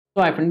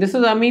So hi friend, this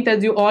is Amit.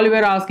 As you all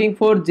were asking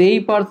for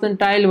JEE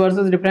percentile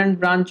versus different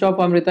branch of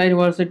Amrita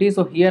University.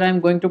 So here I am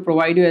going to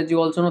provide you, as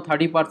you also know,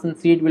 30%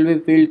 seat will be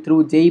filled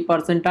through JEE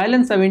percentile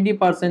and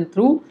 70%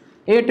 through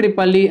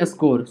AEEE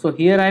score. So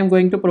here I am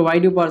going to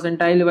provide you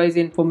percentile wise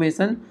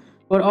information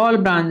for all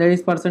branch. That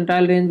is,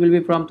 percentile range will be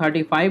from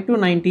 35 to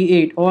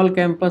 98. All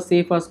campus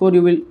safe score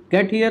you will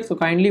get here. So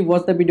kindly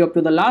watch the video up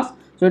to the last,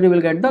 so you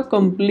will get the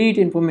complete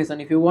information.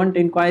 If you want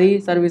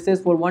inquiry services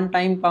for one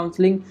time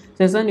counseling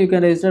session, you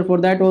can register for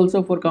that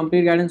also. For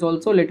complete guidance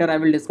also, later I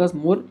will discuss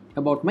more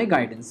about my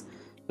guidance.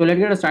 So let's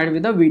get started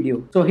with the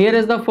video. So here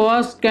is the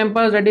first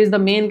campus, that is the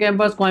main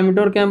campus,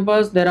 Coimbatore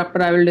campus.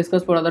 Thereafter I will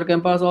discuss for other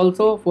campus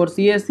also. For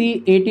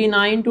CSE,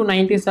 89 to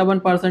 97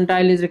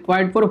 percentile is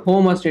required for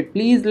home state.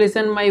 Please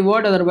listen my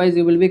word, otherwise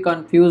you will be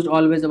confused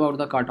always about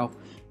the cutoff.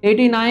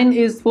 89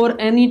 is for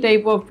any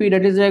type of fee,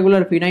 that is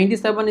regular fee.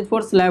 97 is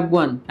for slab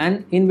 1,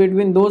 and in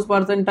between those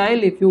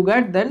percentile if you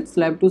get, then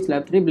slab 2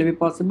 slab 3 will be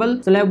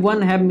possible. Slab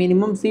 1 have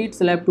minimum seats,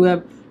 slab 2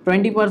 have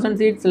 20%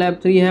 seats, slab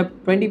 3 have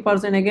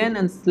 20% again,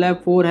 and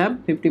slab 4 have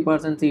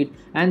 50% seat,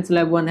 and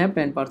slab 1 have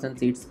 10%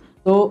 seats.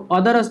 So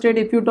other state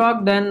if you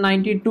talk, then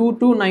 92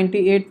 to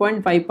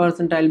 98.5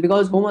 percentile,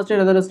 because home state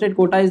other state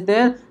quota is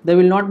there, they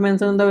will not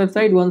mention on the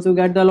website. Once you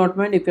get the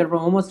allotment, if you are from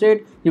home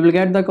state, you will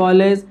get the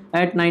college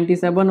at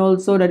 97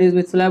 also, that is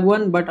with slab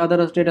 1, but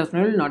other state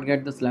student will not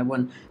get the slab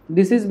 1.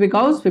 This is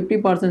because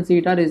 50%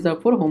 seat are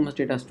reserved for home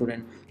state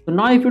student. So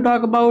now if you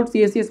talk about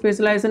CSE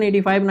specialization,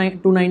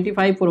 85 to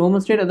 95 for home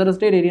state, other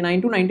state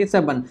 89 to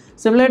 97.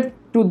 Similar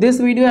to this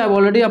video, I have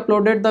already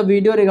uploaded the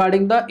video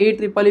regarding the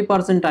AEEE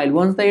percentile.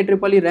 Once the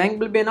AEEE rank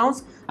will be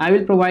announced, I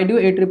will provide you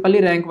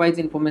AEEE rank wise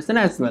information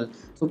as well.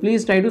 So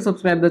please try to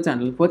subscribe the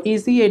channel. For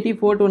EC,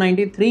 84 to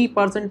 93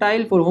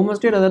 percentile, for home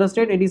state other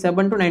state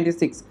 87 to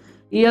 96.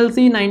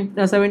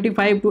 ELC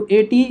 75 to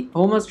 80,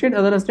 home state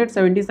other state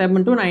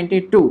 77 to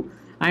 92.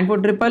 And for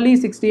EEE,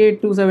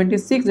 68 to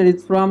 76, that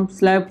is from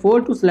slab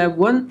 4 to slab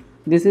 1.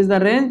 This is the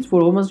range. For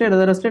home state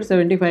other state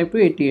 75 to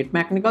 88.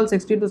 Mechanical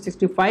 60 to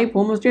 65,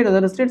 home state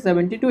other state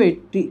 70 to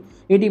 80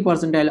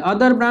 percentile.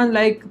 Other branch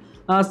like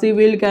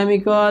civil,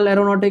 chemical,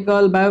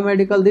 aeronautical,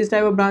 biomedical, this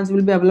type of branch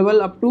will be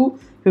available up to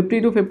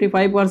 50 to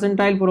 55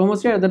 percentile for home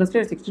state, other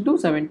state 60 to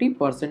 70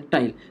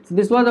 percentile. So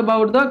this was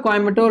about the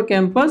Coimbatore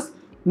campus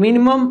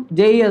minimum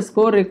JEE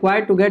score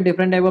required to get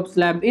different type of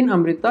slab in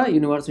Amrita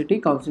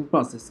University counseling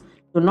process.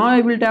 So now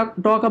I will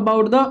talk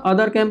about the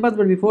other campus,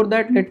 but before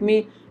that let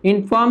me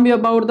inform you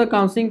about the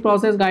counseling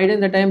process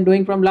guidance that I am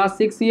doing from last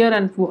 6 years,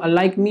 and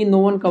like me no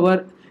one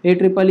cover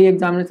AEEE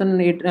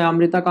examination and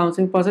Amrita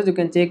counseling process. You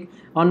can check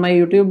on my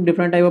YouTube,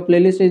 different type of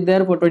playlist is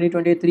there for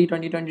 2023,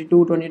 2022,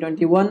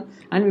 2021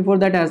 and before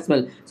that as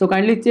well. So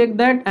kindly check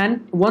that,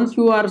 and once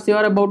you are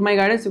sure about my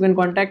guidance, you can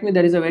contact me.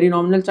 There is a very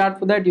nominal charge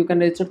for that. You can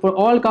register for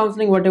all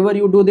counseling whatever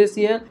you do this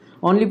year,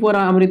 only for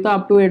Amrita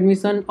up to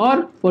admission,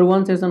 or for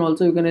one session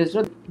also you can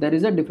register. There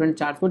is a different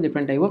charge for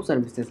different type of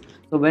services.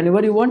 So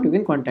whenever you want, you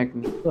can contact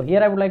me. So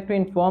here I would like to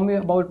inform you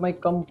about my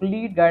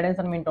complete guidance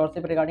and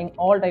mentorship regarding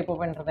all type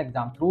of entrance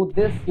exam. Through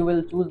this you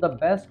will choose the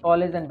best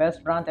college and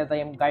best branch, as I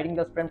am guiding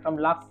the student from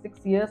last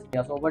 6 years.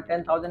 Yes, over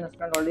 10,000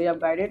 students already have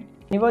guided.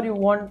 Whenever you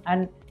want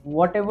and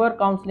whatever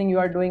counseling you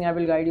are doing, I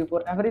will guide you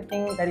for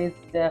everything. That is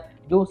the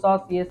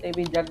JOSA,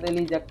 CSAB,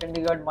 Jagdeli, Jag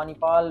Chandigarh,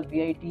 Manipal,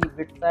 VIT,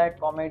 BITSAT,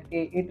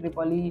 COMEDK,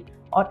 AEEE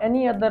or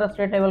any other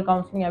state level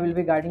counseling. I will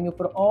be guiding you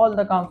for all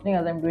the counseling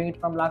as I am doing it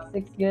from last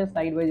 6 years.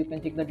 Sidewise you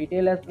can check the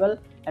detail as well,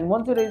 and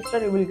once you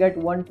register you will get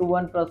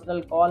one-to-one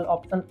personal call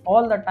option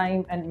all the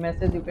time, and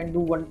message you can do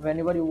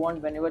whenever you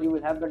want, whenever you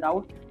will have the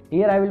doubt.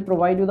 Here I will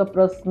provide you the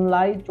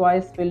personalized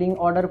choice filling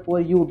order for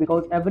you,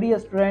 because every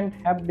student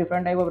have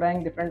different type of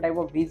rank, different type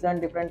of vision,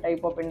 different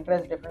type of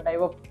interest, different type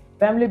of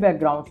family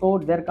background, so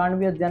there can't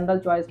be a general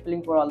choice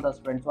filling for all the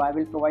students. So I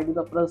will provide you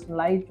the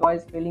personalized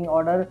choice filling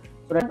order.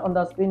 So on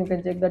the screen you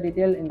can check the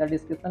detail, in the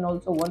description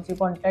also. Once you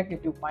contact,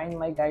 if you find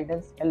my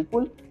guidance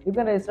helpful, you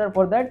can register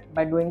for that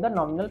by doing the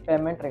nominal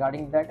payment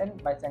regarding that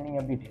and by sending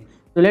your details.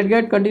 So let's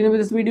continue with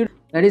this video.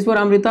 That is for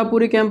Amrita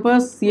Puri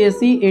campus,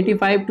 CSE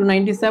 85 to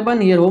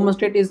 97. Here home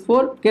state is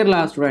for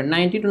Kerala student,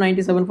 90 to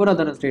 97 for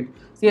other state.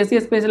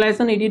 CSE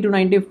specialization 80 to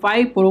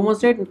 95 for home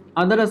state,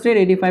 other state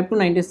 85 to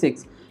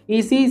 96.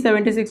 EC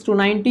 76 to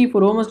 90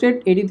 for home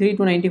state, 83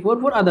 to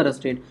 94 for other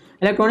state.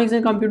 Electronics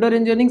and computer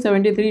engineering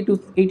 73 to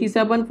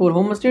 87 for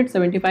home state,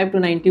 75 to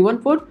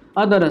 91 for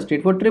other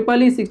state. For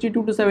EEE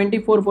 62 to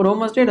 74 for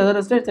home state,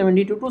 other state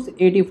 72 to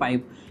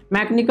 85.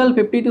 Mechanical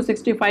 50 to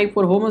 65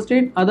 for home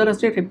state, other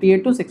state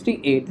 58 to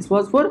 68. This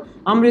was for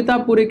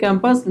Amrita Puri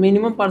campus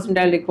minimum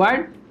percentile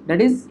required,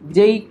 that is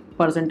JEE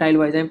percentile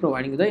wise I am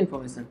providing you the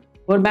information.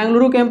 For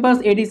Bangalore campus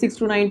 86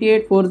 to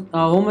 98 for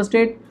home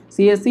state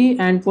CSE,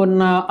 and for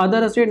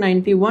other state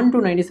 91 to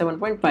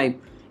 97.5.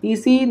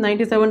 EC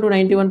 97 to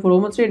 91 for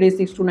home state,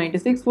 86 to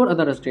 96 for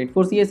other state.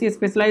 For CSE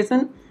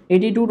specialization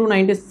 82 to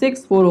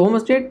 96 for home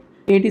state,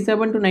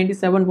 87 to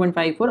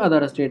 97.5 for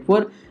other state.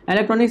 For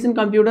electronics and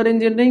computer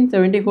engineering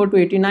 74 to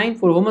 89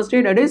 for home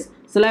state, that is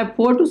slab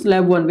 4 to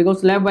slab 1,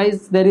 because slab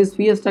wise there is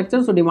fee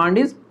structure, so demand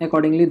is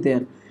accordingly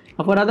there.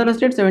 For other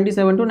state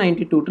 77 to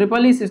 92.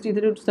 Triple E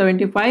 63 to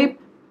 75.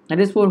 That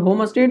is for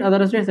home state.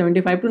 Other state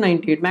 75 to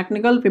 98.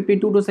 Mechanical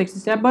 52 to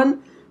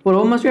 67. For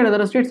home state.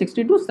 Other state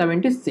 60 to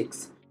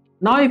 76.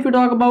 Now if you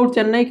talk about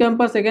Chennai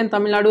campus, again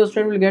Tamil Nadu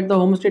student will get the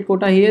home state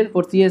quota here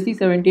for CSE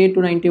 78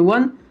 to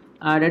 91.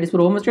 That is for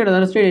home state.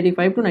 Other state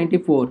 85 to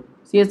 94.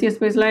 CSE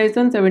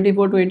specialization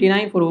 74 to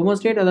 89 for home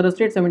state. Other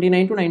state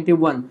 79 to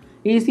 91.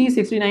 EC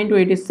 69 to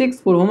 86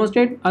 for home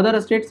state. Other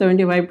state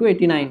 75 to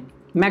 89.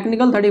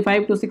 Mechanical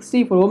 35 to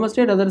 60 for home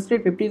state. Other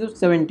state 50 to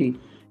 70.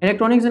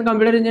 Electronics and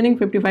computer engineering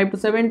 55 to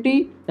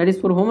 70, that is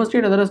for home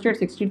state. Other state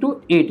 60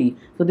 to 80.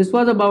 So this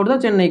was about the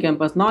Chennai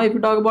campus. Now if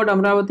you talk about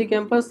Amravati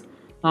campus,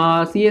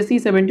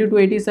 CSE 70 to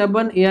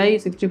 87, AI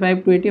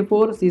 65 to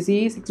 84,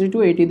 CCE 60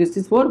 to 80. This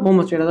is for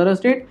home state. Other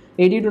state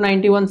 80 to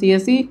 91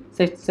 CSE,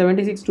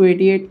 76 to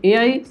 88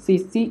 AI,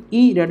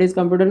 CCE, that is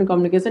computer and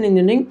communication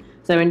engineering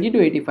 70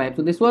 to 85.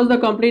 So this was the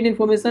complete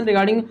information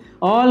regarding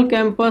all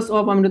campus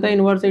of Amrita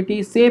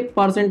University, SAFE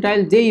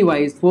percentile JEE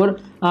wise. For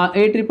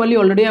AEEE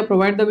already I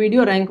provide the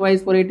video, rank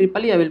wise for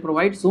AEEE I will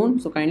provide soon.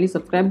 So kindly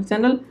subscribe the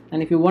channel,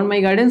 and if you want my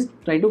guidance,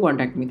 try to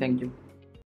contact me. Thank you.